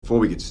Before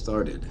we get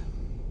started,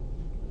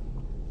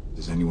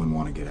 does anyone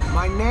want to get out?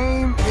 My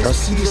name is I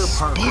see Peter the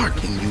Parker.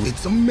 spark in you.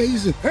 It's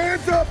amazing.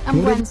 Hands up!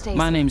 I'm Gwen Stacy.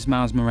 My name's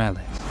Miles Morales.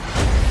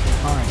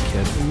 All right,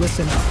 kid,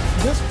 listen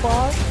up. This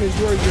bar is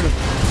your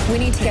universe. We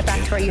need to get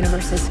back to our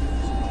universes.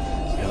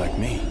 You're like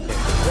me.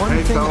 One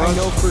Hey, thing I fellas.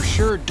 know for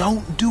sure,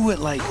 don't do it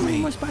like me.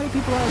 More spider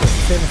people out there.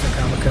 Save it for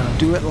Comic-Con.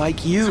 Do it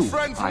like you.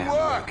 I am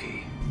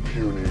Loki,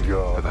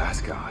 of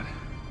Asgard,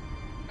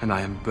 and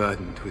I am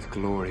burdened with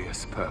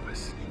glorious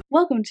purpose.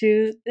 Welcome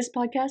to This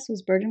Podcast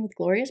Was Burdened with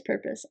Glorious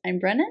Purpose. I'm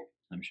Brennan,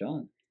 I'm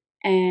Sean.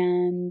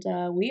 and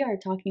we are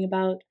talking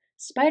about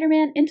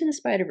Spider-Man Into the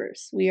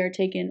Spider-Verse. We are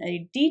taking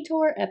a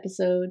detour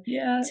episode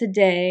Yeah,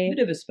 today a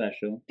bit of a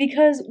special.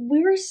 because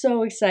we were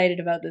so excited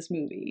about this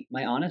movie.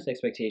 My honest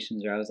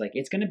expectations are I was like,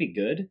 it's going to be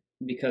good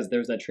because there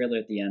was that trailer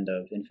at the end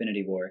of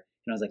Infinity War,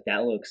 and I was like,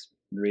 that looks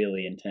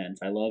really intense.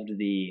 I loved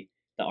the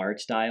art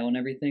style and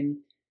everything.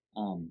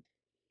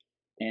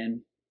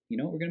 And you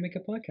know what? We're going to make a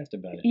podcast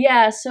about it.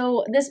 Yeah,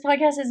 so this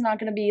podcast is not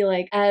going to be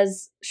like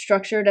as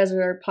structured as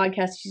our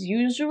podcasts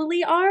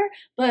usually are,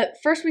 but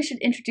first we should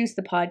introduce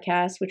the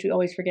podcast, which we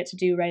always forget to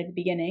do right at the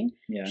beginning.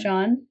 Yeah.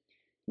 Sean?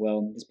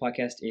 Well, this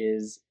podcast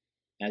is,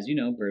 as you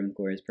know, Burdened with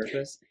Glorious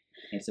Purpose.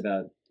 It's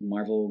about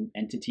Marvel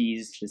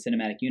entities, the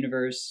cinematic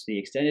universe, the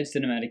extended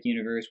cinematic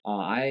universe.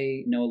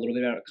 I know a little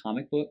bit about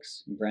comic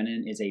books.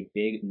 Brennan is a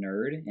big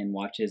nerd and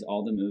watches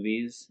all the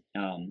movies.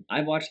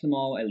 I've watched them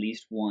all at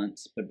least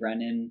once, but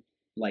Brennan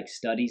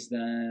studies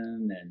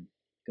them and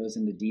goes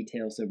into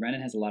detail. So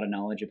Brennan has a lot of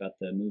knowledge about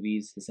the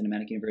movies, the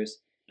cinematic universe.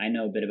 I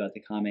know a bit about the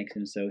comics,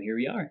 and so here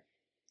we are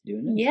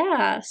doing this.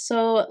 Yeah,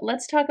 so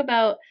let's talk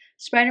about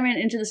Spider-Man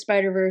Into the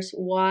Spider-Verse,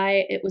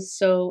 why it was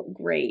so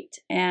great,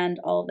 and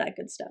all of that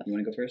good stuff. You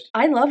want to go first?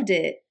 I loved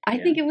it. I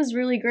think it was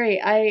really great.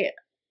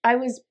 I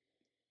was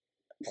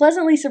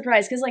pleasantly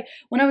surprised because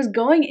when I was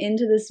going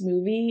into this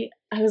movie,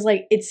 I was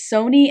like, it's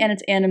Sony and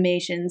it's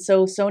animation.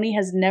 So Sony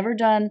has never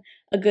done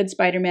a good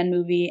Spider-Man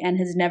movie and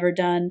has never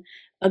done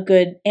a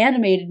good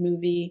animated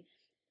movie.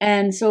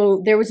 And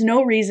so there was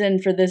no reason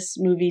for this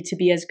movie to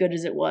be as good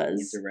as it was.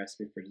 It's a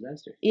recipe for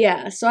disaster.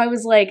 Yeah, so I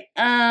was like,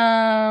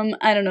 I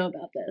don't know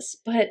about this.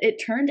 But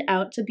it turned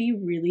out to be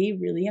really,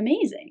 really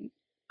amazing.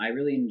 I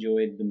really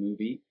enjoyed the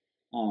movie.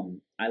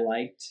 I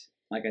liked,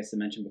 like I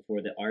mentioned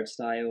before, the art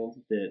style,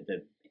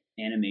 the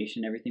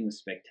animation, everything was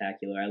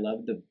spectacular. I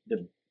loved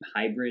the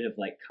hybrid of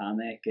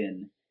comic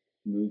and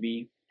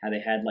movie, how they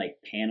had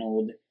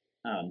paneled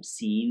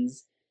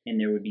scenes and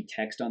there would be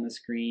text on the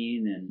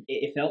screen, and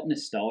it felt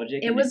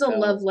nostalgic. It was a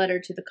love letter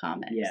to the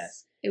comics.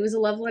 Yes. It was a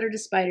love letter to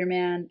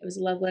Spider-Man. It was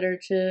a love letter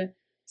to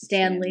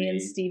Stan Lee and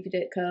Lee. Steve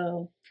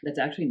Ditko. That's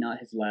actually not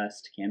his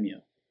last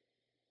cameo.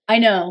 I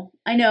know,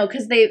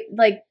 because they,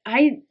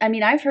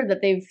 I've heard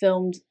that they've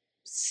filmed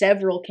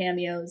several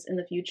cameos in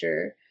the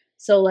future.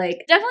 So,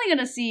 definitely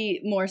gonna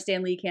see more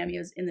Stan Lee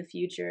cameos in the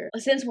future.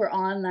 Since we're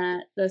on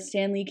that, the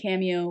Stan Lee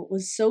cameo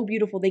was so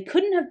beautiful. They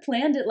couldn't have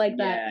planned it like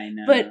that. Yeah, I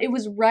know. But it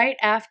was right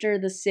after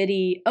the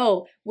city.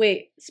 Oh,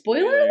 wait,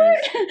 spoiler Spoilers.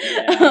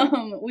 alert?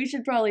 Yeah. We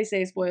should probably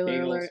say spoiler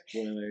Big ol' alert.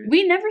 spoilers.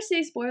 We never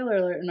say spoiler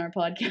alert in our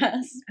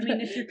podcast. I mean,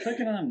 if you're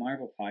clicking on a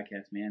Marvel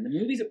podcast, man, the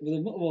movies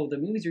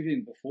you're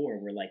doing before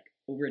were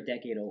over a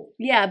decade old.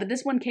 Yeah, but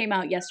this one came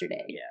out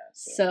yesterday. Yeah.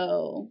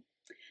 So,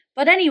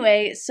 but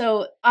anyway,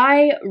 so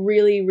I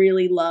really,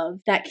 really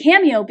loved that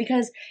cameo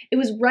because it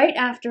was right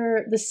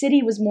after the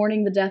city was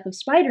mourning the death of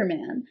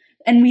Spider-Man.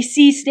 And we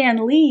see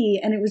Stan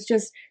Lee, and it was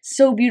just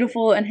so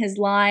beautiful. And his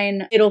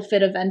line, "It'll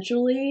fit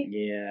eventually."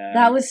 Yeah.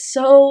 That was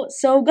so,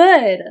 so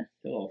good.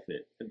 They'll all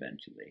fit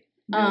eventually.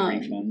 No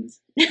refunds.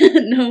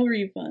 No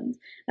refunds.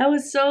 That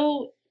was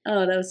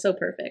so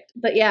perfect.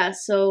 But yeah,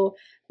 so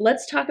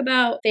let's talk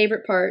about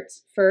favorite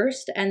parts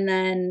first and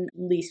then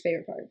least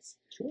favorite parts.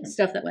 Sure.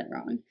 Stuff that went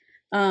wrong.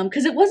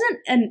 Because it wasn't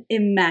an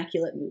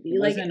immaculate movie. It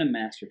wasn't a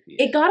masterpiece.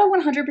 It got a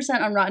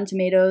 100% on Rotten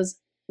Tomatoes,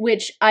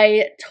 which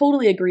I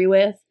totally agree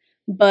with,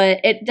 but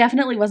it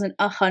definitely wasn't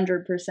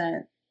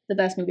 100% the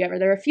best movie ever.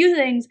 There are a few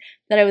things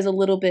that I was a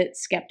little bit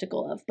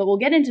skeptical of, but we'll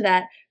get into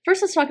that.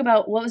 First, let's talk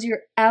about what was your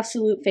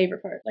absolute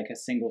favorite part. A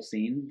single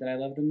scene that I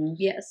love the most?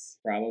 Yes.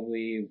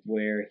 Probably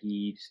where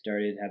he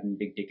started having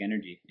big dick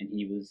energy, and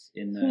he was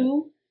in the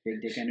Who?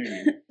 big dick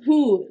energy.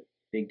 Who?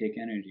 Big dick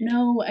energy.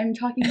 No, I'm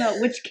talking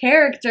about which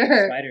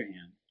character.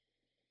 Spider-Ham.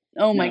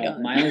 Oh my god.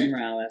 Miles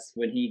Morales,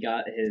 when he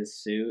got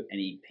his suit and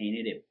he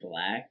painted it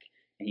black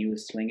and he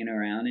was swinging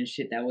around and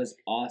shit, that was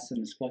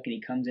awesome as fuck. And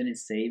he comes in and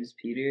saves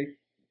Peter.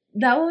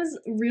 That was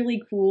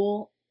really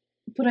cool.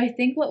 But I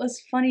think what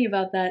was funny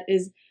about that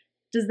is,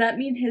 does that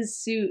mean his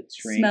suit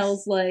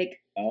smells like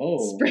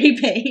spray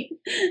paint?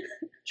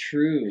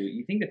 True.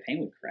 You think the paint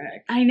would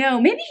crack. I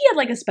know. Maybe he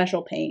had a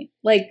special paint.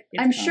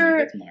 I'm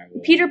sure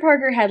Peter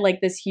Parker had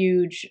this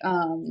huge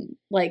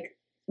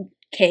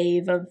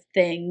cave of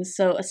things.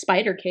 So a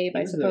spider cave,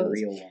 I suppose.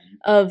 The real one.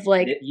 Of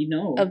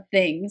of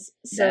things.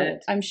 So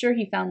I'm sure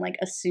he found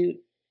a suit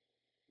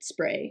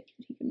spray.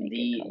 He can make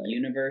the it colored.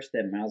 universe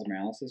that Miles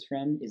Morales is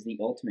from is the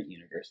ultimate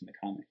universe in the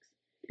comics.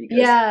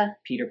 Because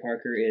Peter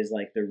Parker is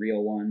the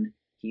real one.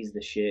 He's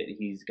the shit.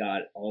 He's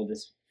got all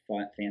this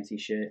fancy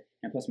shit.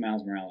 And plus,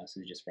 Miles Morales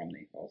is just from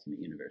the Ultimate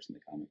Universe in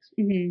the comics.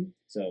 Mm-hmm.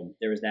 So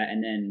there was that,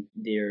 and then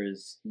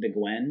there's the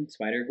Gwen,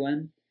 Spider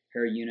Gwen.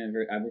 Her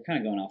universe. We're kind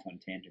of going off on a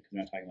tangent because we're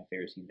not talking about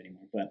favorite scenes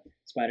anymore. But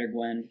Spider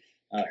Gwen,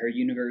 her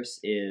universe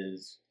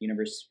is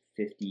Universe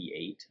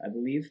 58, I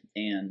believe,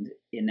 and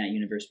in that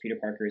universe, Peter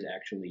Parker is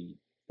actually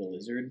the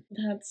Lizard.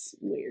 That's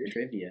weird.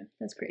 Trivia.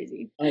 That's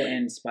crazy. Oh,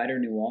 and Spider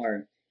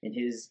Noir in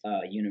his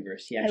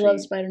universe, I love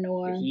Spider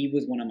Noir. He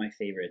was one of my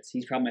favorites.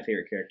 He's probably my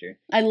favorite character.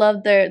 I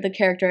love the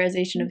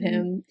characterization of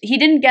him. He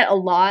didn't get a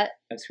lot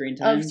Of screen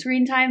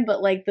time,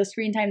 but like the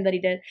screen time that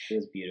he did, it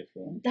was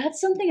beautiful. that's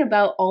something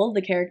about all of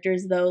the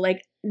characters though.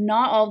 Like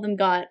not all of them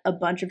got a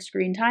bunch of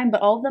screen time,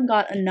 but all of them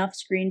got enough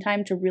screen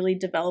time to really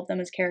develop them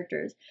as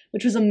characters,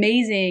 which was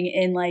amazing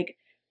in like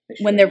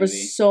when there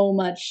was so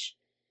much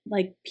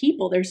like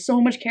people. There's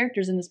so much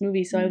characters in this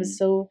movie, so I was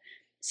so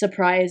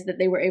surprised that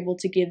they were able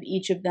to give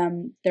each of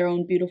them their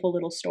own beautiful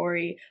little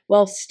story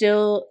while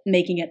still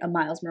making it a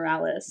Miles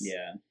Morales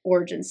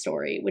origin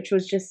story, which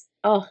was just,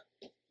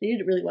 they did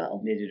it really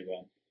well. They did it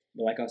well.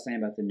 But like I was saying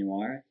about the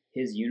Noir,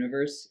 his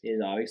universe is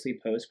obviously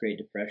post-Great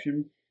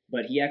Depression,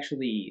 but he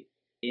actually,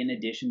 in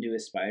addition to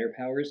his spider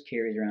powers,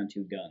 carries around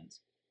 2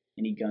 guns.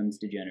 And he guns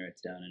degenerates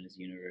down in his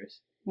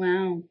universe.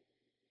 Wow.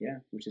 Yeah,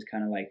 which is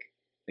kind of like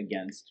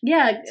against.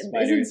 Yeah,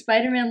 isn't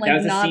Spider-Man like that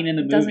was not a scene in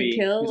the doesn't movie.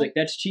 kill? He's like,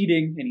 that's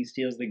cheating, and he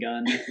steals the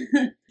gun.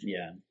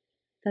 Yeah.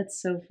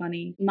 That's so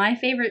funny. My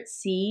favorite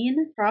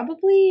scene,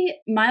 probably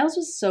Miles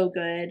was so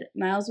good.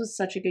 Miles was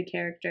such a good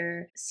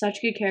character,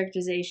 such good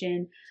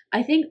characterization.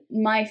 I think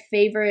my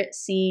favorite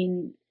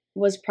scene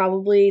was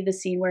probably the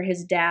scene where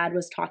his dad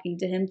was talking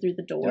to him through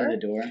the door. Through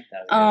the door.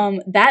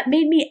 That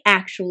made me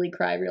actually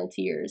cry real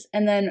tears.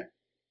 And then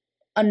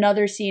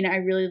another scene I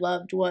really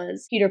loved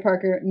was Peter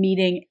Parker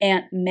meeting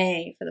Aunt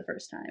May for the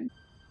first time.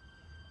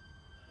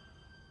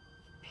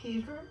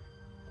 Peter?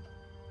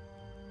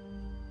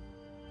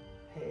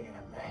 Hey,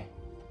 Aunt May.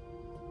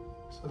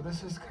 So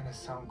this is gonna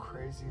sound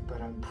crazy,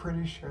 but I'm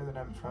pretty sure that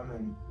I'm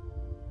from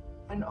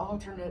an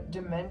alternate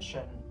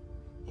dimension.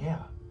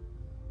 Yeah.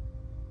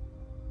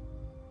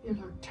 You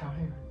look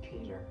tired,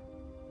 Peter.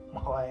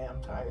 Well, I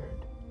am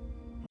tired.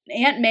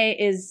 Aunt May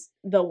is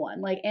the one.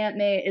 Like, Aunt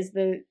May is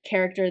the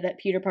character that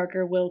Peter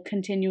Parker will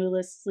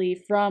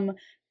continuously, from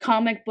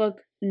comic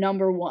book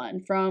number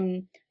 1,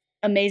 from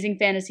Amazing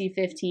Fantasy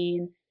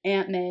 15,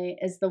 Aunt May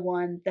is the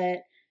one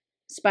that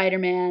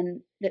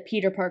Spider-Man, that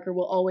Peter Parker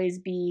will always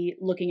be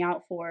looking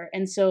out for.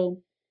 And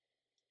so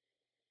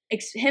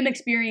him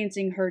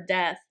experiencing her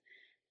death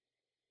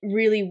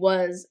really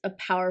was a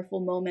powerful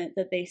moment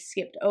that they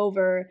skipped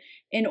over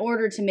in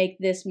order to make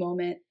this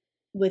moment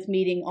with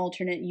meeting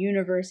alternate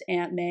universe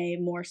Aunt May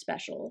more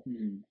special.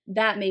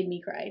 That made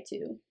me cry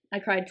too. I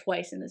cried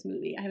twice in this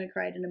movie. I haven't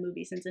cried in a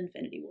movie since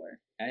Infinity War.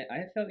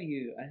 I felt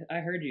you. I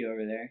heard you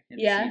over there in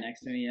the Yeah. seat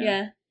next to me.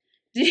 Yeah.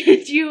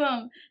 Did you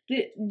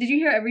did you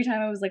hear every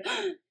time I was like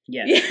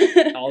Yes,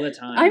 yeah. all the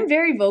time. I'm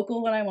very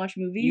vocal when I watch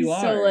movies. You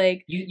are. So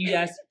like you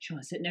asked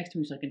Sean, sit next to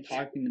me so I can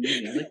talk in the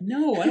movie. I'm like,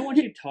 no, I don't want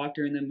you to talk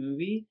during the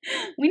movie.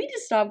 we need to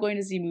stop going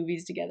to see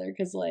movies together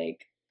because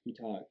like You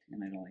talk,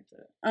 and I don't like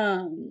that.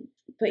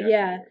 but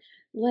yeah,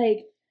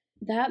 like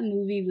that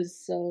movie was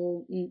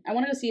so. I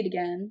want to go see it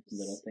again.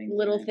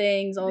 Little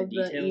things, all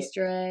the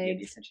Easter eggs,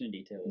 the attention to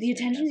detail. The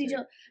attention to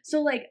detail.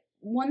 So like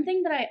one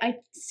thing that I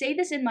say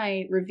this in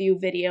my review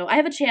video. I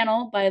have a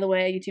channel, by the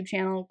way, a YouTube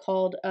channel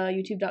called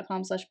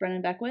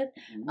youtube.com/Brennan Beckwith.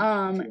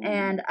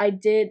 And I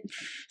did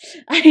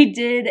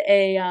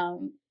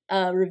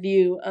a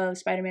review of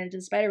Spider-Man Into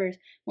the Spider-Verse.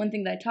 One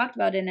thing that I talked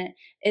about in it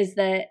is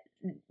that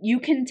you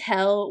can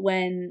tell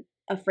when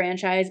a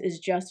franchise is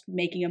just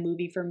making a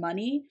movie for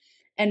money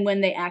and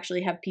when they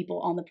actually have people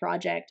on the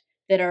project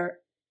that are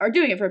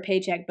doing it for a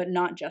paycheck, but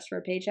not just for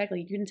a paycheck. Like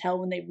you can tell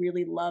when they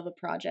really love a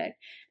project.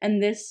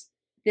 And this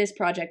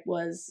project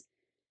was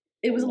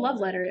a love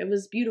letter. It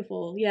was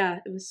beautiful. Yeah,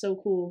 it was so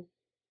cool.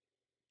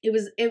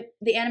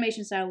 The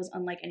animation style was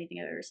unlike anything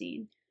I've ever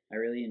seen. I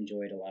really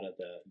enjoyed a lot of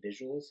the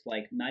visuals,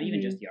 like not even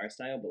just the art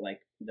style, but like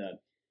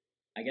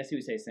I guess you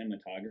would say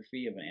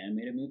cinematography of an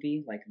animated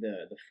movie, like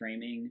the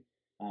framing.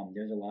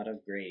 There's a lot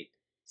of great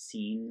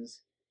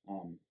scenes.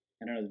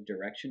 I don't know, the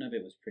direction of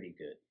it was pretty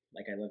good.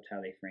 Like I loved how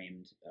they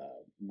framed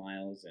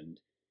Miles, and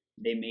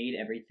they made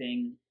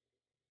everything.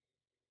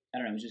 I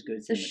don't know, it was just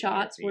good. The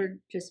shots were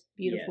just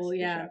beautiful.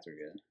 Yes, yeah, the shots were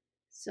good.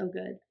 So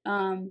good.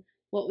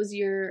 What was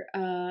your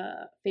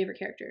favorite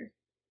character?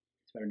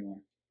 Spider Noir.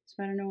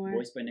 Spider Noir.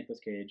 Voiced by Nicolas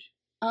Cage.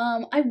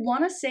 I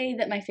want to say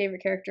that my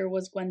favorite character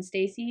was Gwen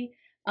Stacy.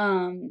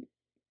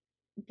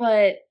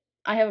 But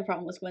I have a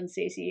problem with Gwen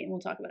Stacy, and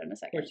we'll talk about it in a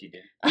second. Of course you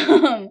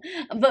do.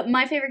 But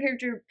my favorite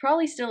character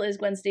probably still is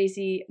Gwen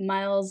Stacy.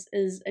 Miles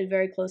is a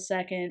very close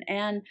second,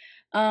 and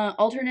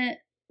alternate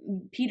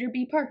Peter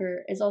B.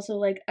 Parker is also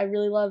like, I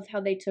really love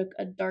how they took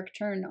a dark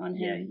turn on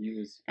him. Yeah, he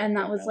was. And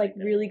that was like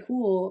really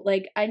cool.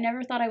 Like I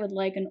never thought I would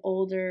like an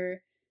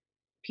older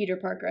Peter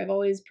Parker. I've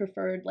always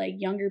preferred like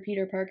younger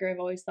Peter Parker. I've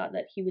always thought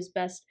that he was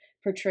best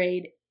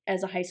portrayed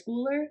as a high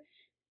schooler,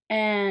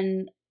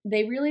 and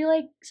they really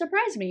like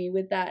surprised me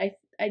with that.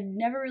 I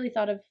never really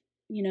thought of,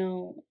 you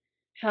know,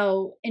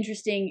 how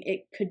interesting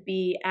it could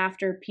be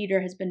after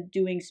Peter has been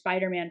doing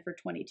Spider-Man for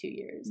 22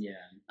 years. Yeah.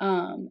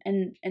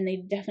 And they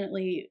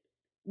definitely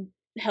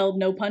held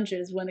no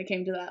punches when it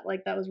came to that.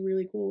 Like, that was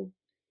really cool.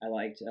 I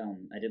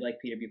did like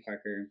Peter B.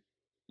 Parker.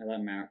 I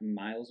thought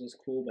Miles was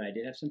cool, but I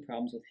did have some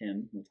problems with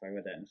him. We'll talk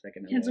about that in a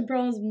second. Had some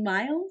problems with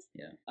Miles?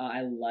 Yeah.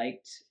 I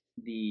liked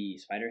the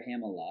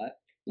Spider-Ham a lot.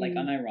 Like,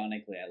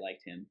 unironically, I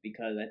liked him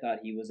because I thought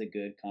he was a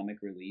good comic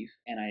relief,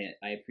 and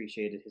I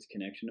appreciated his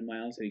connection to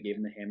Miles, so he gave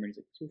him the hammer, and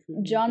he's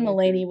like, John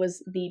Mulaney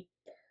was the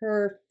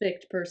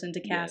perfect person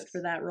to cast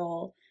for that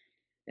role.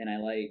 And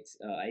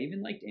I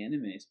even liked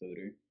Anime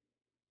Spoder.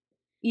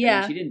 Yeah.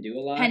 I mean, she didn't do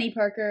a lot. Penny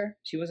Parker.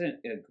 She wasn't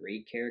a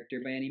great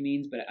character by any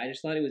means, but I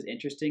just thought it was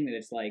interesting that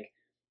it's like,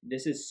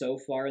 this is so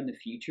far in the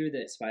future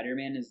that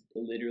Spider-Man is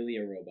literally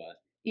a robot.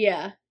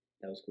 Yeah.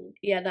 That was cool.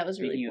 Yeah, that was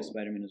really Speaking cool. of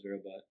Spider-Man as a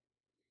robot,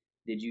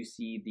 did you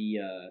see the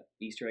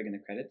Easter egg in the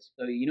credits?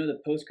 So you know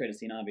the post-credit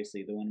scene,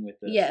 obviously, the one with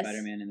the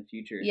Spider-Man in the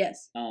future.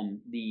 Yes.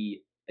 In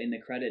the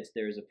credits,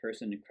 there's a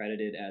person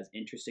credited as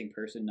interesting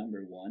person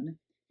number 1,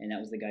 and that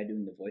was the guy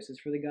doing the voices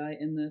for the guy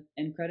in the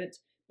end credits.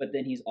 But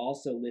then he's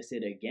also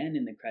listed again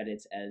in the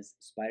credits as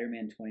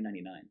Spider-Man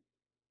 2099.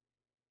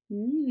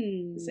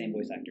 The same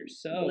voice actor.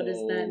 So what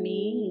does that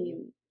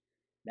mean?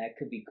 That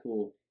could be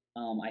cool.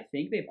 I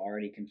think they've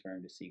already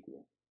confirmed a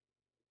sequel.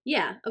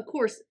 Yeah, of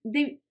course.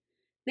 They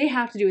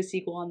have to do a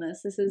sequel on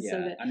this. This is so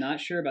good. I'm not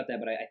sure about that,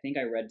 but I think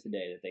I read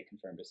today that they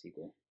confirmed a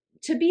sequel.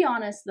 To be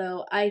honest,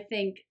 though, I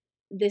think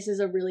this is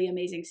a really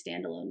amazing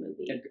standalone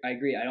movie. I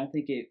agree. I don't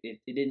think it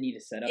didn't need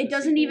to set up. It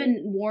doesn't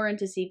even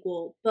warrant a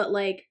sequel, but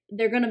like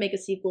they're gonna make a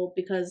sequel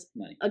because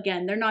money.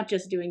 Again, they're not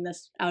just doing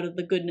this out of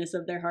the goodness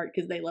of their heart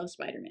because they love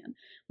Spider-Man.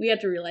 We have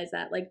to realize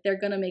that. Like, they're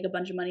gonna make a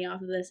bunch of money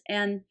off of this,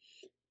 and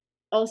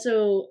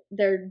also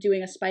they're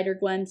doing a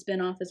Spider-Gwen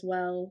spinoff as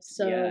well.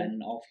 So yeah,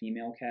 an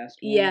all-female cast.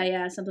 One.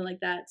 Yeah, something like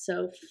that.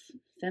 So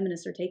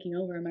feminists are taking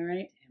over. Am I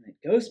right? Damn it,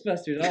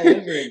 Ghostbusters all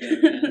over again,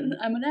 man.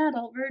 I'm an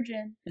adult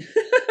virgin.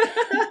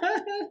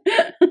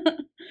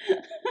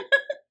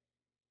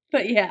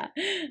 But yeah,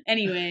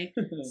 anyway,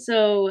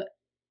 so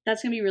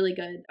that's gonna be really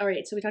good. All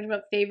right, so we talked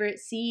about favorite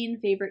scene,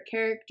 favorite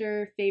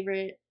character,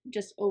 favorite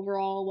just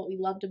overall what we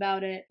loved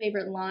about it,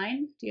 favorite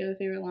line. Do you have a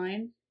favorite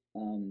line?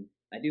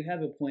 I do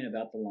have a point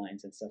about the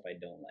lines and stuff I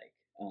don't like.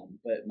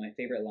 But my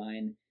favorite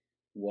line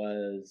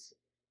was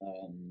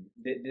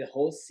the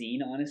whole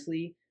scene,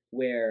 honestly,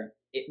 where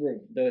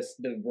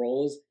the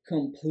roles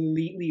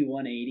completely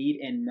 180'd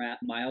and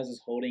Miles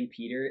is holding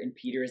Peter and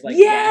Peter is like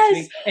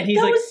gasping and he's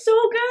that like, was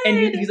so good.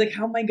 And he's like,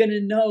 how am I gonna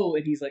know?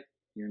 And he's like,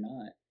 you're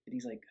not. And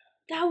he's like,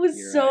 that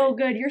was so right.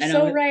 good. You're and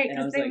so was, right. And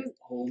I was like,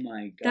 oh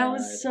my god. That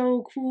was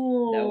so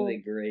cool. That was a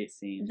great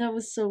scene. That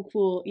was so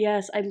cool.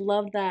 Yes, I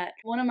love that.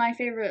 One of my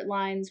favorite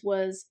lines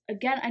was,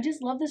 again, I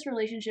just love this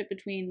relationship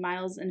between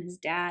Miles and his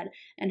dad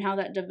and how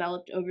that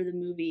developed over the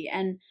movie.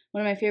 And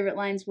one of my favorite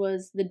lines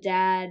was the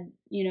dad,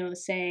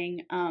 saying,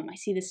 I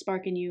see this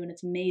spark in you and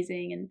it's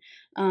amazing.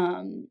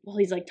 And while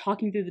he's like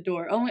talking through the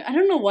door. Oh, I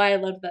don't know why I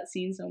loved that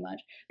scene so much.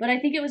 But I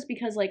think it was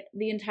because like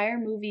the entire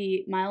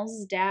movie,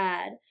 Miles'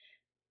 dad,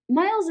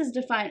 Miles is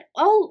defined,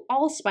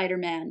 all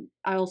Spider-Man,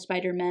 all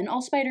Spider-Men,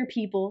 all Spider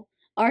people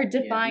are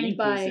defined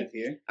by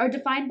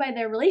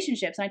their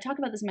relationships. And I talk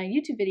about this in my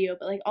YouTube video,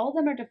 but like all of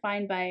them are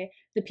defined by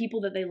the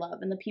people that they love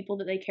and the people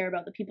that they care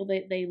about, the people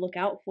that they look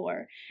out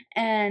for.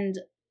 And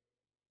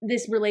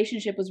this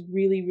relationship was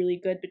really,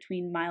 really good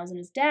between Miles and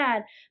his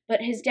dad,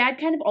 but his dad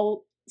kind of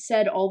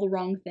said all the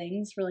wrong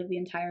things for like the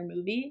entire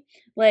movie.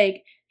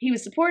 Like, he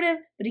was supportive,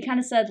 but he kind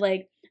of said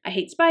like, I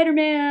hate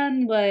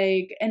Spider-Man,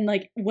 and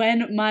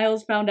when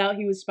Miles found out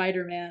he was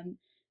Spider-Man,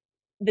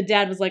 the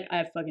dad was like,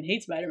 I fucking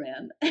hate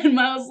Spider-Man. And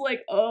Miles was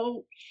like,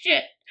 oh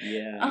shit.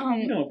 Yeah.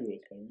 You know who was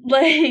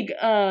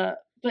Spider-Man.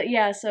 But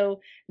yeah, so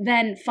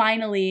then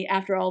finally,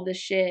 after all this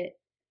shit,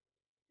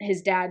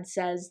 his dad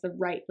says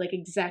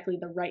exactly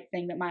the right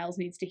thing that Miles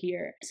needs to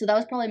hear. So that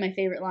was probably my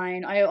favorite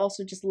line. I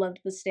also just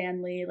loved the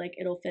Stan Lee,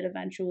 it'll fit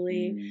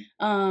eventually.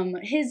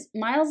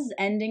 Miles'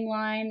 ending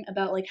line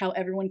about how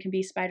everyone can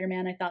be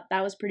Spider-Man, I thought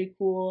that was pretty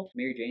cool.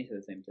 Mary Jane said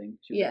the same thing.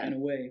 She was like, in a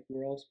way,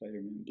 we're all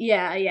Spider-Man.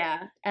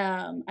 Yeah.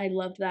 I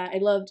loved that. I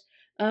loved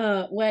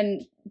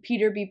when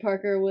Peter B.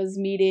 Parker was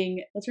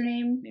meeting, what's her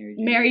name?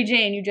 Mary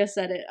Jane, you just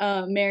said it.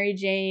 Mary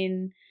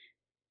Jane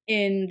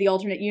in the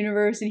alternate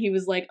universe, and he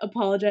was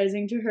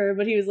apologizing to her,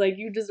 but he was like,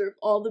 you deserve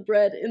all the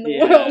bread in the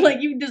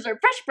world, you deserve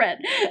fresh bread.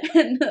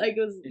 And that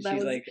was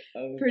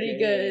okay. Pretty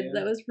good.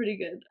 That was pretty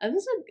good. That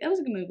was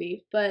a good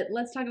movie, but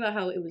let's talk about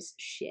how it was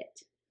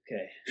shit.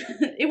 Okay.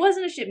 It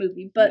wasn't a shit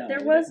movie, but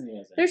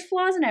there's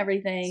flaws in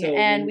everything, so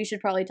and we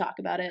should probably talk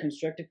about it.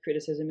 Constructive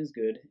criticism is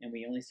good, and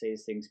we only say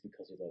things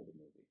because we love the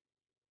movie.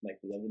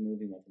 We love the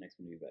movie and want the next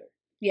movie better.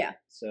 Yeah.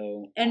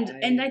 So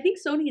and I think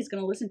Sony is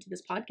going to listen to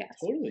this podcast.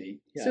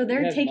 Totally. Yeah. So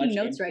they're taking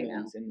notes right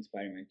now. In the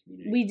Spider-Man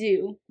community. We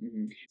do.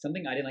 Mm-hmm.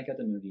 Something I didn't like about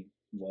the movie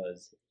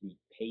was the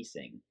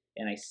pacing,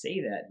 and I say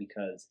that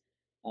because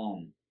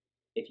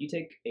if you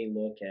take a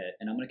look at,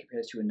 and I'm going to compare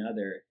this to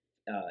another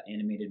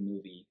animated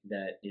movie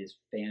that is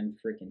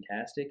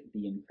fan-freaking-tastic,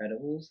 The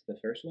Incredibles, the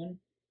first one.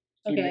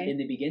 Okay. In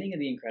the beginning of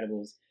The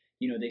Incredibles,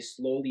 they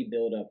slowly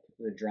build up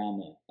the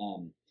drama.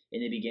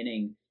 In the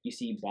beginning, you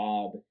see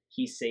Bob.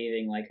 He's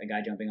saving like a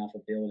guy jumping off a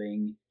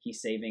building.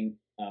 He's saving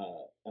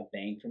a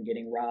bank from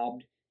getting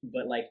robbed.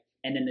 But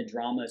and then the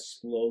drama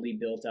slowly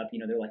built up.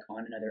 They're like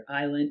on another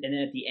island, and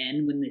then at the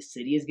end, when the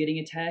city is getting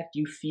attacked,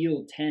 you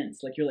feel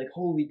tense. Like you're like,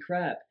 holy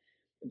crap.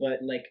 But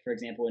for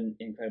example, in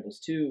Incredibles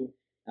 2,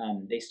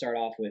 they start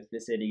off with the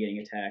city getting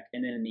attacked,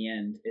 and then in the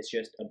end, it's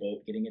just a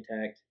boat getting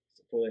attacked.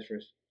 Spoilers for.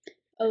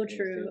 Oh,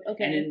 true.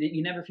 Okay. And then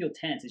you never feel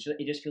tense.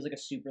 It just feels like a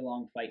super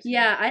long fight scene.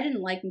 Yeah, I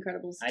didn't like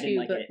Incredibles 2,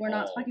 like but it we're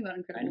not all. talking about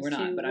Incredibles 2. We're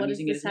not, but I'm what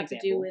using does it as this an have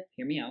example. to do with?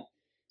 Hear me out.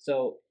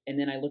 So, and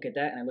then I look at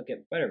that and I look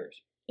at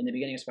Spider-Verse. In the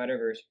beginning of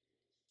Spider-Verse,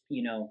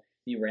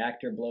 the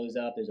reactor blows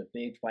up. There's a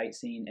big fight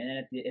scene, and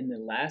then in the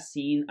last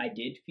scene, I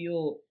did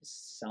feel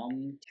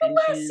some tension.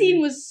 The last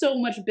scene was so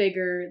much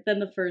bigger than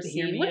the first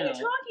Hear scene. me What are you out.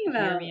 talking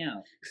about? Hear me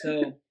out.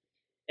 So,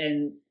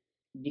 and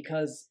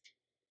because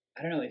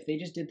I don't know if they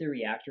just did the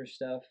reactor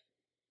stuff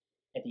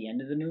at the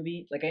end of the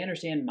movie, I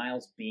understand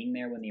Miles being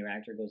there when the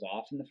reactor goes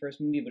off in the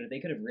first movie, but if they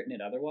could have written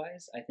it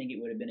otherwise, I think it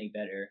would have been a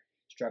better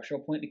structural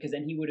point, because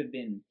then he would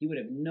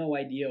have no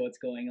idea what's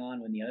going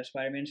on when the other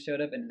Spider-Man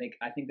showed up, and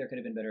I think there could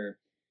have been better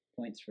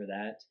points for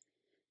that.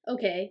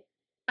 Okay,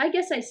 I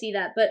guess I see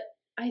that, but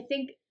I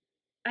think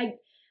I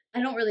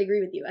don't really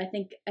agree with you. I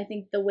think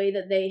the way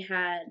that they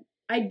had,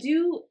 I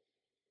do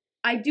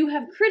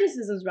have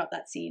criticisms about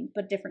that scene,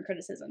 but different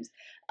criticisms.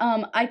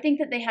 I think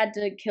that they had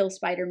to kill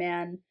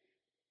Spider-Man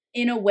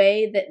in a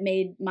way that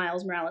made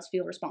Miles Morales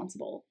feel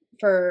responsible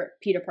for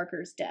Peter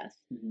Parker's death.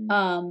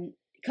 Mm-hmm.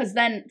 Because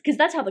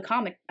that's how the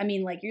comic,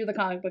 you're the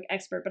comic book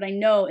expert, but I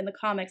know in the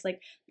comics,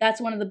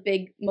 that's one of the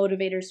big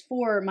motivators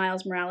for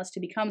Miles Morales to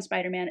become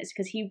Spider-Man, is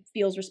because he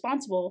feels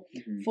responsible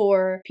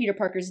for Peter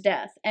Parker's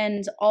death.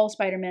 And all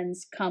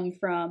Spider-Mans come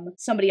from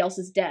somebody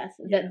else's death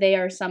that they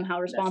are somehow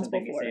responsible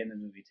that's for. They say in the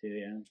movie too,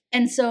 yeah.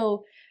 And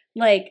so,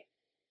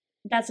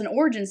 that's an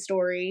origin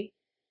story,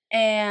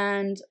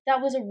 and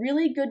that was a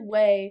really good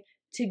way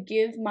to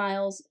give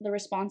Miles the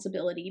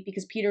responsibility,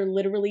 because Peter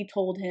literally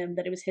told him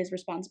that it was his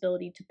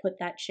responsibility to put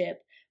that chip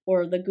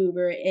or the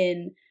goober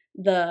in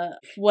the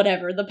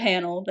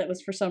panel that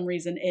was for some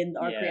reason in the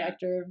arc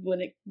reactor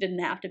when it didn't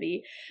have to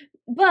be.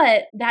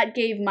 But that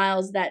gave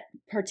Miles that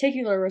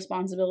particular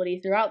responsibility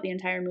throughout the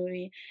entire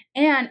movie,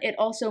 and it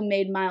also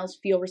made Miles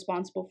feel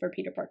responsible for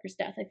Peter Parker's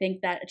death. I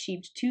think that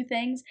achieved two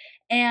things,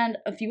 and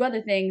a few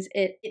other things.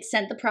 It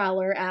sent the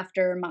Prowler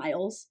after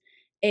Miles.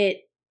 It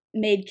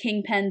made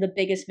Kingpin the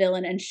biggest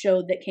villain and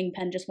showed that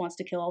Kingpin just wants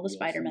to kill all the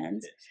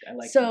Spider-Mans. I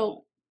like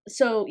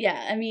So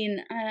yeah,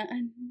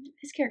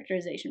 his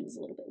characterization was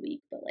a little bit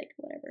weak, but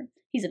whatever.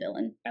 He's a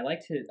villain. I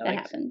liked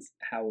happens.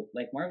 How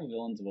Marvel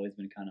villains have always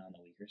been kind of on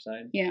the weaker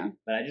side. Yeah.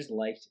 But I just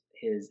liked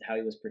how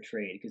he was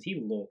portrayed, because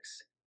he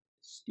looks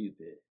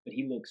stupid, but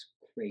he looks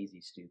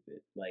crazy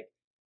stupid.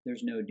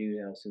 There's no dude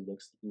else who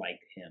looks like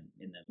him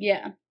in the movie.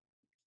 Yeah.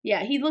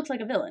 Yeah, he looks like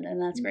a villain, and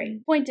that's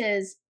great. Point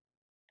is,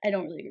 I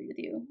don't really agree with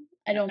you.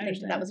 I don't think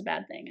that was a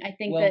bad thing. I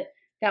think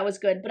that was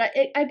good, but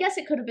I guess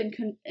it could have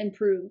been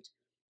improved.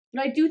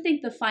 But I do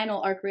think the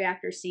final arc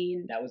reactor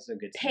scene that was a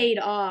good paid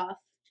off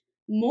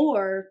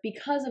more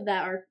because of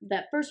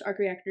that first arc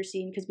reactor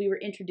scene, because we were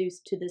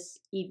introduced to this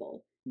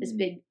evil, this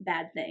big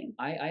bad thing.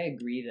 I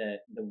agree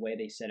that the way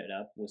they set it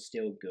up was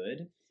still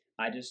good.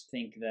 I just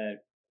think that,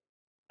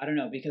 I don't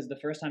know, because the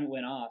first time it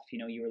went off,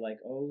 you were like,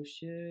 oh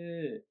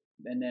shit,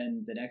 and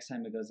then the next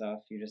time it goes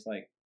off, you're just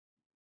like,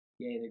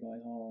 yay, they're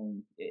going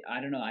home.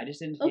 I don't know. I just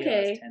didn't feel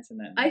as tense in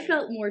that moment. I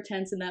felt more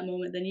tense in that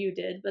moment than you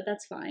did, but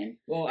that's fine.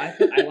 Well,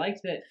 I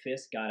liked that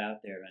Fisk got out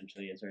there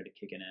eventually and started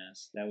kicking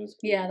ass. That was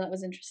cool. Yeah, that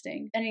was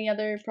interesting. Any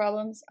other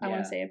problems? I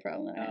want to say a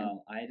problem that I have.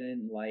 I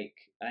didn't like...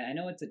 I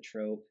know it's a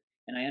trope,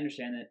 and I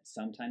understand that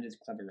sometimes it's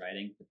clever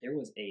writing, but there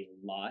was a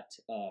lot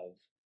of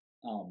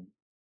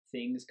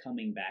things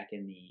coming back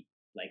in the...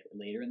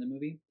 later in the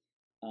movie.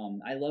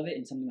 I love it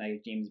in something like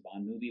a James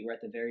Bond movie, where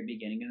at the very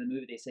beginning of the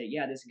movie they say,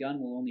 yeah, this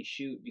gun will only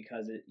shoot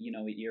because it,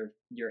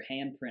 your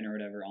handprint or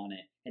whatever on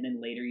it, and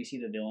then later you see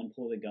the villain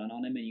pull the gun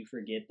on him and you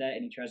forget that,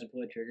 and he tries to pull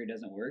the trigger, it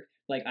doesn't work.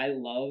 I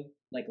love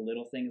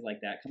little things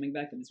like that coming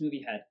back, but this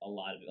movie had a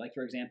lot of it.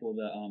 For example,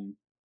 the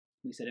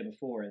we said it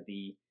before,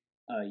 the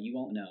You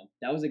Won't Know.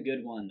 That was a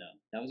good one though.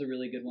 That was a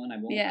really good one. I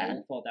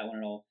won't fault that one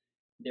at all.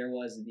 There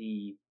was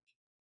the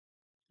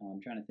I'm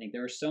trying to think.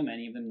 There were so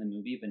many of them in the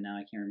movie, but now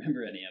I can't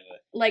remember any of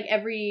it.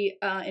 Every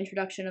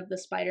introduction of the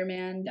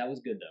Spider-Man. That was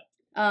good though.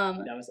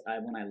 That was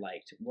one I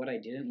liked. What I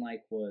didn't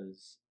like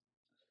was,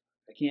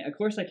 Of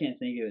course, I can't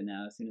think of it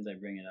now. As soon as I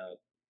bring it up,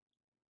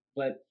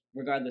 but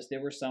regardless,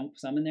 there were some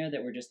in there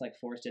that were just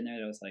forced in there.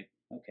 That was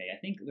okay. I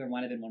think there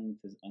might have been one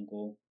with his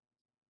uncle.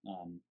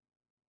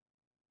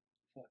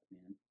 Fuck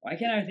man, why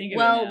can't I think of it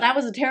now? Well, that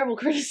was a terrible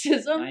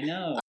criticism. I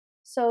know.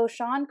 So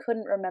Sean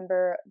couldn't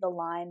remember the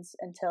lines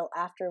until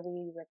after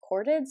we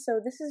recorded, so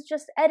this is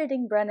just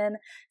editing Brennan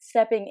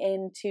stepping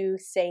in to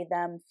say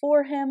them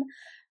for him.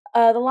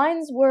 The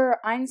lines were,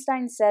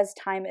 Einstein says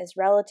time is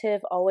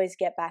relative, always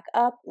get back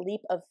up,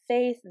 leap of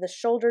faith, the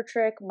shoulder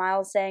trick,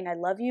 Miles saying I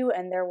love you,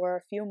 and there were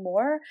a few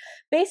more.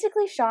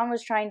 Basically, Sean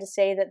was trying to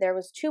say that there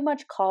was too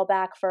much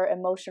callback for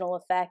emotional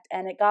effect,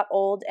 and it got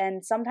old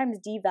and sometimes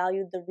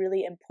devalued the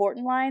really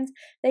important lines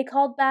they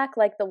called back,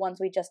 like the ones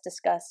we just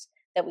discussed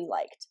that we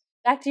liked.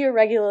 Back to your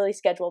regularly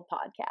scheduled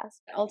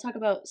podcast. I'll talk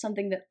about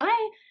something that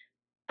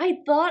I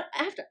thought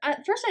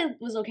at first I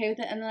was okay with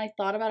it, and then I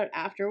thought about it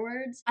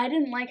afterwards. I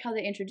didn't like how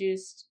they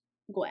introduced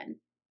Gwen.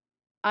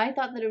 I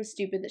thought that it was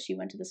stupid that she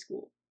went to the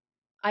school.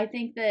 I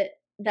think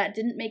that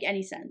didn't make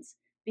any sense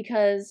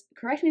because,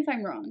 correct me if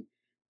I'm wrong,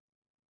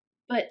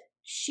 but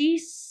she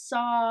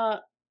saw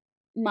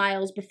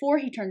Miles before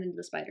he turned into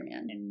the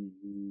Spider-Man. And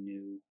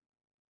knew.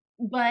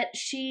 But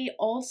she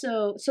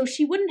also, so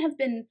she wouldn't have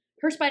been,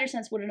 her spider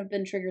sense wouldn't have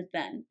been triggered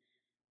then.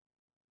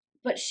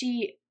 But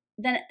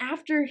then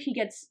after he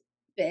gets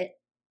bit,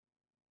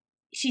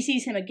 she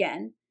sees him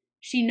again.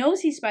 She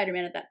knows he's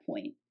Spider-Man at that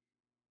point.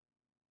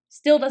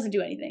 Still doesn't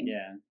do anything.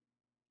 Yeah.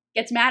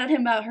 Gets mad at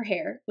him about her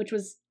hair, which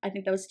was, I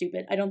think that was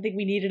stupid. I don't think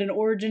we needed an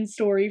origin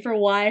story for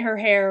why her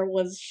hair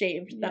was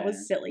shaved. That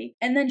was silly.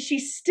 And then she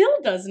still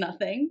does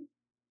nothing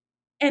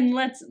and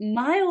lets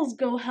Miles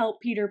go help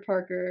Peter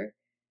Parker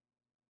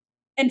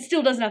and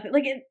still does nothing.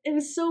 Like, it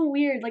was so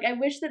weird. Like, I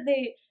wish that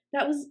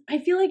I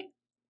feel like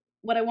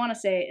what I want to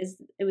say is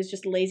it was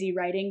just lazy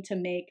writing to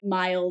make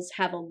Miles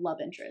have a love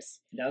interest.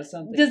 That was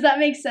something. Does that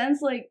make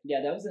sense? Like, yeah,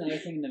 that was another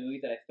thing in the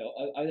movie that I felt.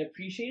 I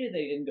appreciated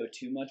they didn't go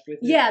too much with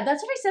it. Yeah,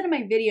 that's what I said in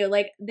my video.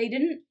 Like, they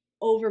didn't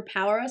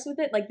overpower us with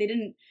it. Like, they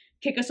didn't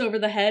kick us over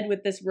the head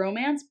with this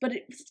romance, but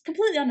it was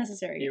completely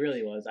unnecessary. It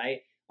really was.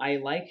 I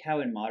like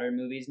how in modern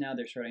movies now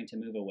they're starting to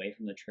move away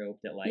from the trope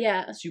that like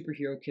a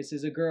superhero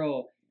kisses a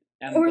girl.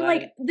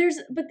 Like there's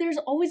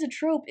always a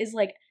trope is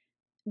like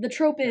the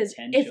trope is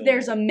if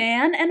there's a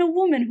man and a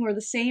woman who are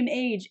the same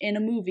age in a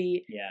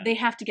movie, they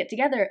have to get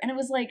together. And it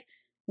was like,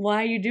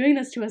 why are you doing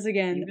this to us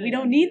again? We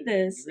don't need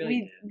this.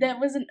 That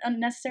wasn't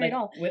unnecessary at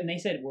all. When they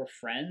said we're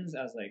friends,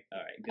 I was like, all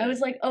right, good. I was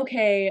like,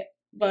 okay,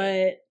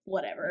 but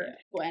whatever. Yeah.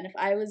 Gwen, if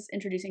I was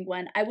introducing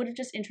Gwen, I would have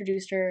just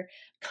introduced her,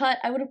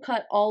 I would have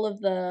cut all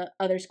of the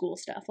other school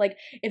stuff. Like,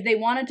 if they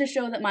wanted to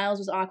show that Miles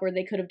was awkward,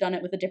 they could have done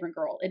it with a different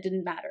girl. It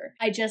didn't matter.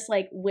 I just,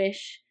 like,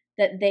 wish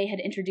that they had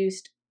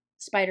introduced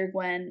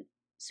Spider-Gwen,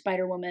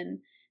 Spider-Woman,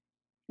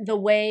 the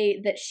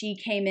way that she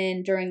came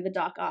in during the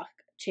Doc Ock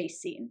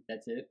chase scene.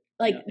 That's it?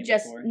 Like,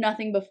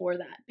 nothing before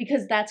that.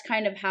 Because that's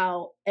kind of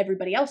how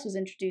everybody else was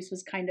introduced,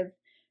 was kind of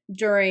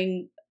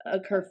during a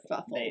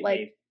kerfuffle.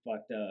 They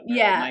fucked up.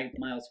 Yeah.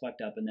 Miles fucked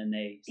up and then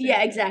they...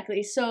 Yeah,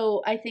 exactly.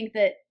 So I think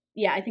that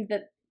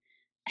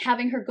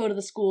having her go to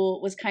the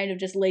school was kind of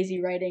just lazy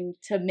writing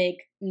to make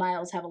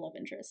Miles have a love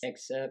interest.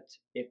 Except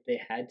if they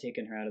had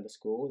taken her out of the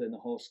school, then the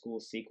whole school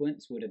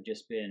sequence would have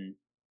just been,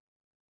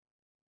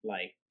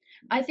 like,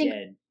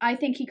 dead. I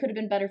think he could have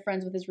been better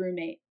friends with his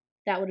roommate.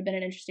 That would have been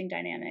an interesting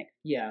dynamic.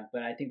 Yeah,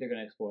 but I think they're going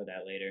to explore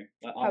that later.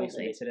 But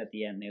obviously, they said at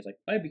the end, they was like,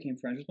 I became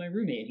friends with my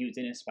roommate, and he was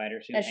in his spider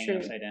suit hanging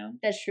upside down.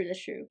 That's true.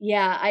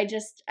 Yeah, I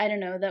don't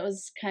know, that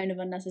was kind of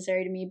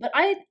unnecessary to me. But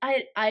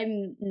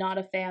I'm not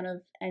a fan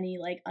of any,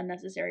 like,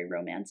 unnecessary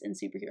romance in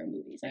superhero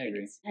movies. I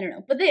agree. I don't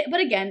know. But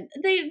again,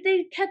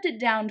 they kept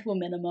it down to a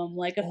minimum,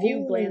 like a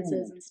few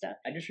glances and stuff.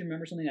 I just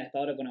remember something I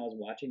thought of when I was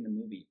watching the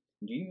movie.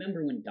 Do you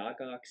remember when Doc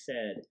Ock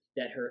said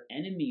that her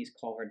enemies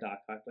call her Doc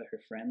Ock, but her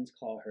friends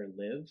call her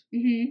Liv?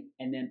 Mm-hmm.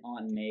 And then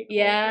Aunt May called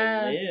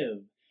her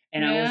Liv.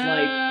 And I was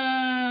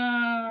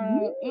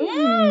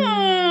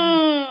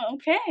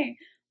like, okay.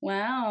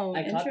 Wow.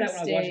 I caught that when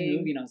I was watching the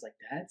movie, and I was like,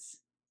 that's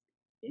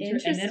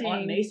interesting. And then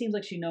Aunt May seems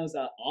like she knows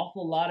an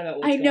awful lot about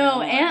what's going on. I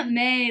know, Aunt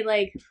May,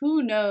 like,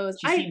 who knows?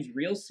 She seems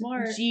real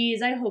smart.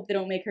 Jeez, I hope they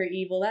don't make her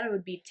evil. That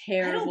would be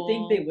terrible. I don't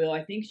think they will.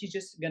 I think she's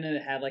just gonna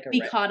have, like, be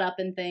caught up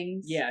in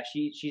things. Yeah,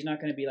 she's not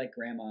gonna be like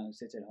grandma who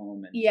sits at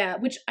home. And yeah,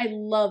 which I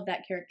love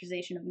that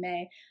characterization of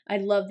May. I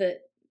love that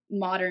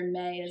modern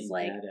May is,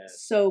 like,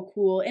 so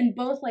cool. In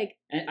both, like,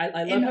 and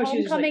I love how she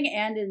was Homecoming like,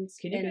 and in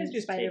Can you guys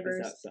just Spider-Verse.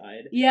 Take this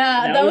outside?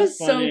 Yeah, that was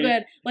so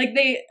good. Like,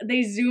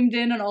 they zoomed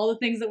in on all the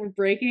things that were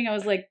breaking. I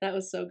was like, that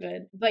was so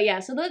good. But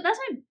yeah, so that's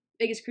my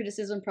biggest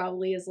criticism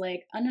probably is,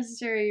 like,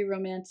 unnecessary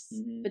romance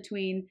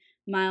between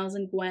Miles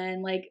and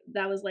Gwen. Like,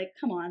 that was like,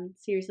 come on,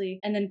 seriously.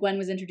 And then Gwen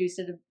was introduced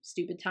at a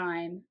stupid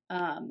time.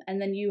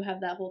 And then you have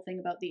that whole thing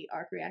about the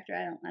arc reactor.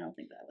 I don't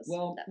think that was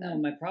that bad. No,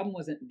 my problem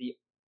wasn't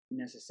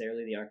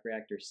necessarily the arc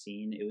reactor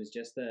scene. It was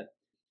just that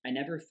I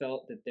never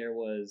felt that there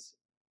was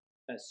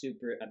a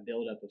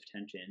build-up of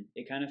tension.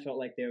 It kind of felt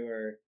like there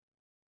were,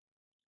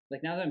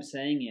 like, now that I'm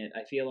saying it,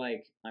 I feel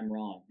like I'm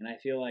wrong, and I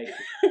feel like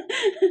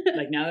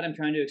like now that I'm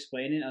trying to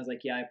explain it, I was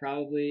like, yeah, I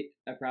probably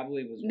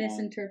was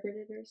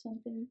misinterpreted or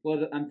something.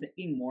 Well, I'm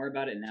thinking more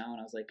about it now, and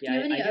I was like, yeah. Do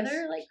you have any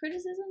other, like,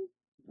 criticism?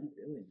 Not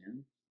really,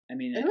 man. I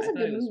mean, It was I a thought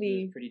good it was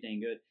movie. pretty dang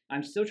good.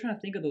 I'm still trying to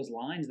think of those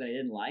lines that I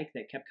didn't like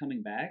that kept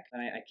coming back.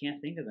 I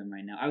can't think of them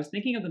right now. I was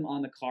thinking of them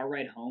on the car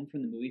ride home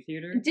from the movie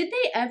theater. Did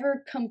they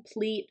ever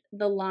complete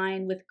the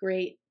line with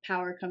great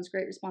power comes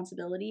great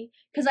responsibility?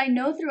 Because I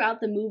know throughout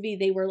the movie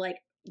they were like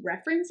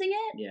referencing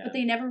it, Yeah. but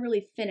they never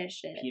really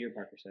finished it. Peter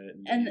Parker said it.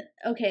 And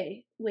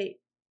okay, wait,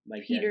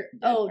 like Peter.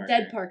 Parker.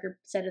 Dead Parker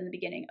said in the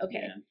beginning.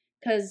 Okay, Yeah.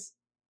 because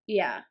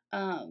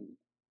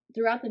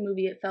throughout the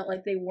movie it felt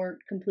like they weren't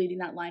completing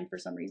that line for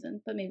some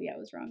reason, but maybe I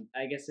was wrong.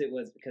 I guess it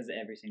was because of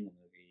every single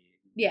movie.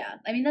 Yeah,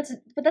 I mean that's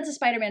a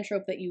Spider-Man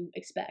trope that you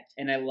expect.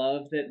 And I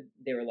love that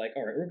they were like,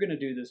 all right, we're gonna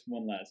do this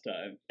one last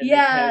time. And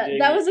Yeah, they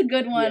that was a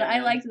good one. I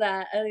Yeah. liked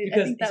that. I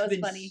think that it's was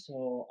been funny.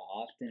 so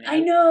often. I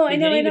know. They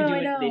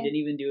didn't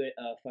even do it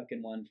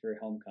fucking one for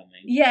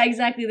Homecoming. Yeah,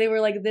 exactly. They were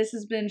like, this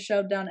has been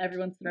shoved down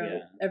everyone's throat.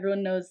 Yeah.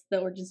 Everyone knows the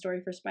origin story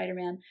for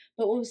Spider-Man.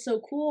 But what was so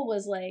cool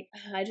was like,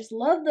 I just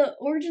love the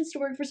origin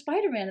story for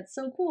Spider-Man. It's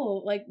so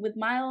cool. Like with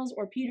Miles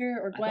or Peter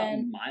or I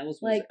Gwen. thought Miles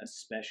was like-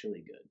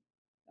 especially good.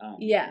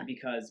 Yeah.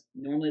 Because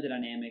normally the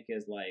dynamic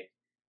is like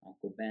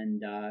Uncle Ben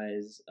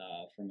dies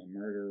from a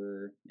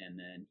murderer, and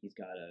then he's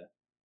got a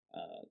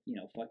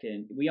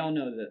we all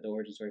know the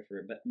origin story for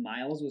it, but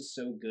Miles was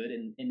so good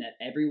in that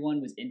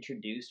everyone was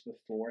introduced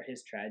before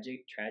his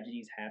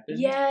tragedies happened.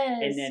 Yes.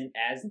 And then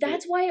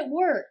that's why it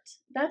worked.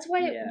 That's why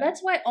Yeah.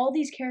 that's why all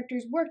these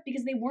characters worked,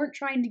 because they weren't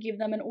trying to give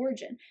them an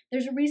origin.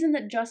 There's a reason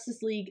that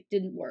Justice League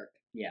didn't work.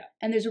 Yeah.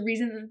 And there's a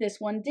reason that this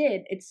one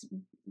did. It's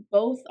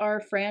both our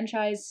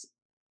franchise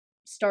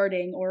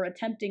starting or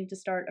attempting to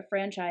start a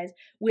franchise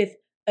with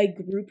a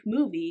group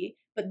movie,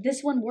 but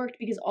this one worked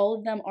because all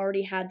of them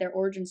already had their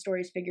origin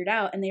stories figured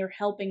out and they were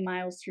helping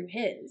Miles through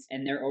his.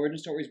 And their origin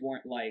stories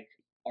weren't like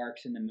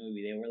arcs in the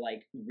movie. They were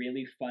like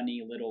really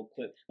funny little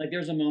clips. Like there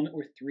was a moment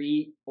where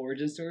 3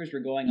 origin stories were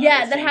going on.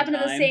 Yeah, that happened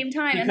at the same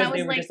time, and that was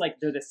they were like just like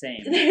they're the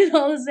same. They're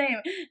all the same,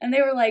 and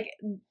they were like,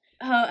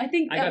 I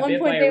think I at got one bit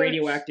point by they a were,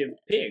 radioactive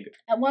pig.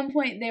 at one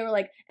point they were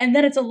like, and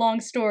then it's a long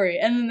story,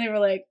 and then they were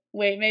like,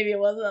 wait, maybe it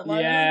wasn't that long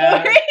of a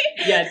Yeah. story.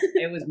 Yeah,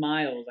 it was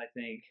Miles, I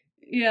think.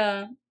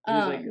 Yeah. He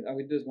was like, I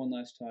would do this one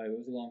last time. It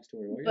was a long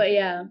story. But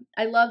yeah,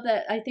 I love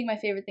that. I think my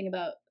favorite thing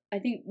I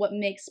think what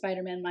makes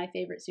Spider-Man my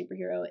favorite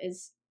superhero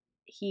is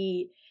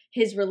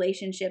his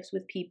relationships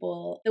with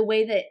people, the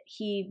way that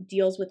he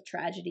deals with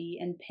tragedy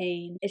and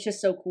pain. It's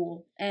just so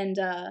cool. And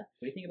what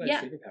do you think about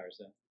yeah. his superpowers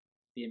though?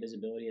 The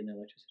invisibility and the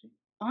electricity.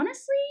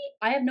 Honestly,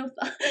 I have no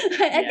thought.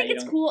 I think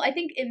it's cool. I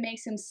think it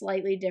makes him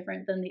slightly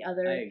different than the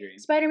other I agree.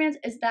 Spider-Mans.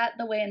 Is that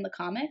the way in the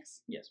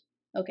comics? Yes.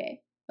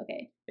 Okay.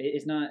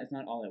 It's not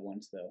all at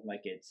once though.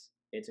 Like it's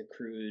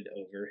accrued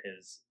over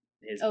his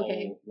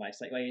Okay. whole life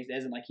cycle. Like it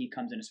isn't like he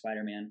comes into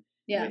Spider-Man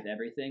Yeah. with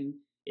everything.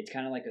 It's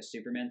kind of like a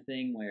Superman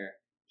thing where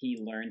he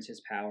learns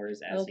his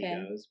powers as he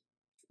goes.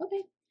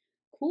 Okay.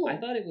 Cool. I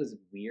thought it was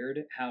weird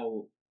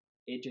how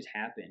it just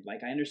happened.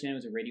 Like I understand it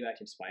was a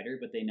radioactive spider,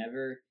 but they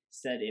never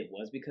said it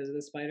was because of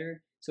the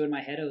spider. So in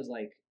my head I was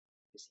like,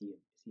 is he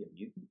a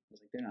mutant? I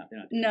was like, they're not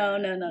doing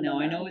No, that. no.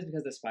 I know it was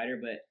because of the spider,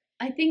 but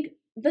I think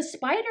the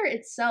spider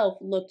itself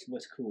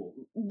was cool.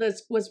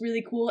 Was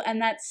really cool,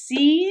 and that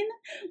scene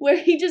where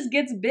he just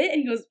gets bit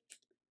and he goes,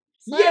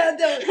 yeah,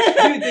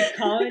 dude, the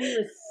comedy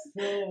was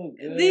so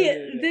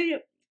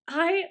good.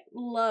 I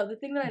love the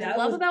thing that I That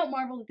love was- about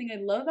Marvel. The thing I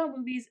love about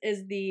movies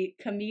is the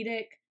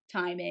comedic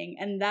timing,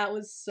 and that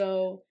was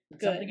so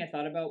good. Something I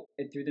thought about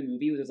through the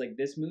movie was like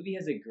this movie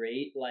has a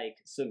great like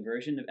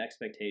subversion of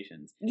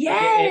expectations.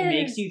 Yes, like, it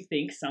makes you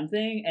think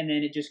something, and then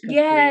it just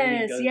completely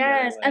goes the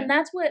other way. And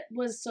that's what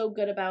was so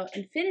good about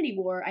Infinity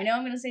War. I know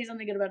I'm going to say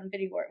something good about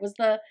Infinity War. It was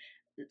the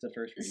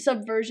first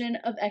subversion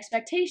of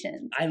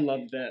expectations. I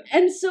love that,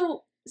 and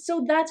so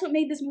that's what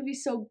made this movie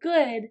so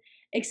good.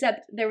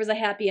 Except there was a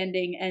happy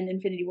ending, and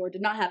Infinity War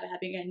did not have a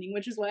happy ending,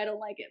 which is why I don't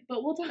like it. But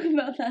we'll talk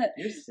about that.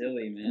 You're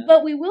silly, man.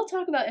 But we will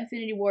talk about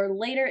Infinity War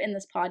later in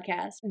this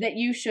podcast that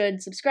you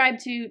should subscribe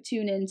to,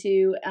 tune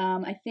into.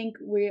 I think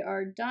we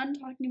are done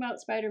talking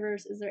about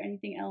Spider-Verse. Is there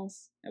anything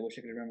else? I wish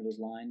I could remember those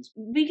lines.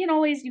 You can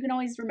always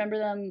remember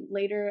them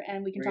later,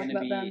 and we can talk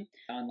about them.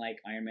 On like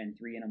Iron Man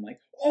 3, and I'm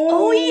like,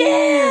 oh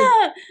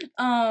yeah!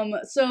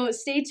 So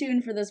stay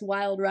tuned for this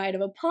wild ride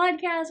of a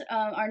podcast.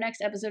 Our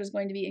next episode is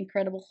going to be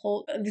Incredible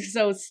Hulk.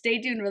 So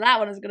stay tuned for that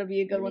one. It's going to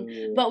be a good one.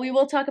 But we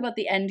will talk about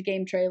the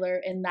Endgame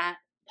trailer in that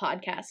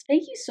podcast.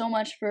 Thank you so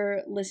much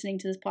for listening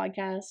to this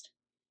podcast.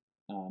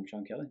 I'm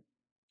Sean Kelly.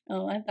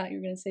 Oh, I thought you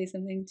were going to say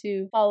something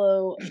too.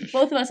 Follow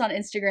both of us on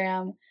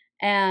Instagram,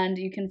 and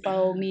you can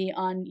follow me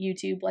on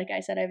YouTube. Like I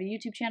said, I have a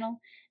YouTube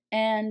channel.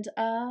 And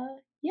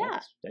yeah.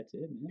 That's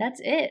it, man. That's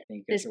it. Thank you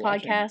guys This for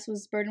watching. podcast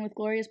was burdened with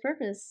glorious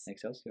purpose.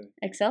 Excelsior.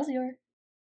 Excelsior.